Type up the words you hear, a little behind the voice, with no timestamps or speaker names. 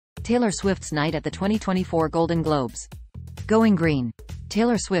Taylor Swift's night at the 2024 Golden Globes. Going green.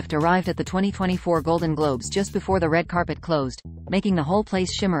 Taylor Swift arrived at the 2024 Golden Globes just before the red carpet closed, making the whole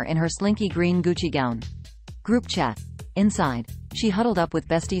place shimmer in her slinky green Gucci gown. Group chat. Inside, she huddled up with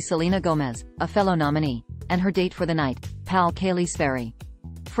bestie Selena Gomez, a fellow nominee, and her date for the night, pal Kaylee Sperry.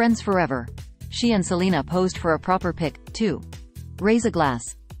 Friends forever. She and Selena posed for a proper pic, too. Raise a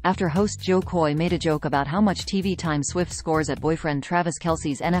glass. After host Jo Koy made a joke about how much TV time Swift scores at boyfriend Travis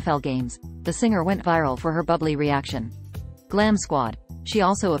Kelce's NFL games, the singer went viral for her bubbly reaction. Glam squad. She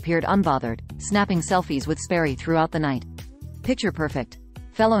also appeared unbothered, snapping selfies with Sperry throughout the night. Picture perfect.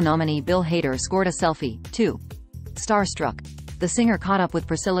 Fellow nominee Bill Hader scored a selfie, too. Starstruck. The singer caught up with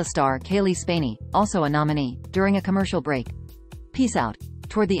Priscilla star Kaylee Spaney, also a nominee, during a commercial break. Peace out.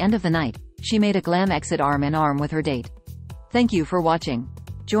 Toward the end of the night, she made a glam exit arm in arm with her date. Thank you for watching.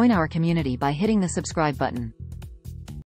 Join our community by hitting the subscribe button.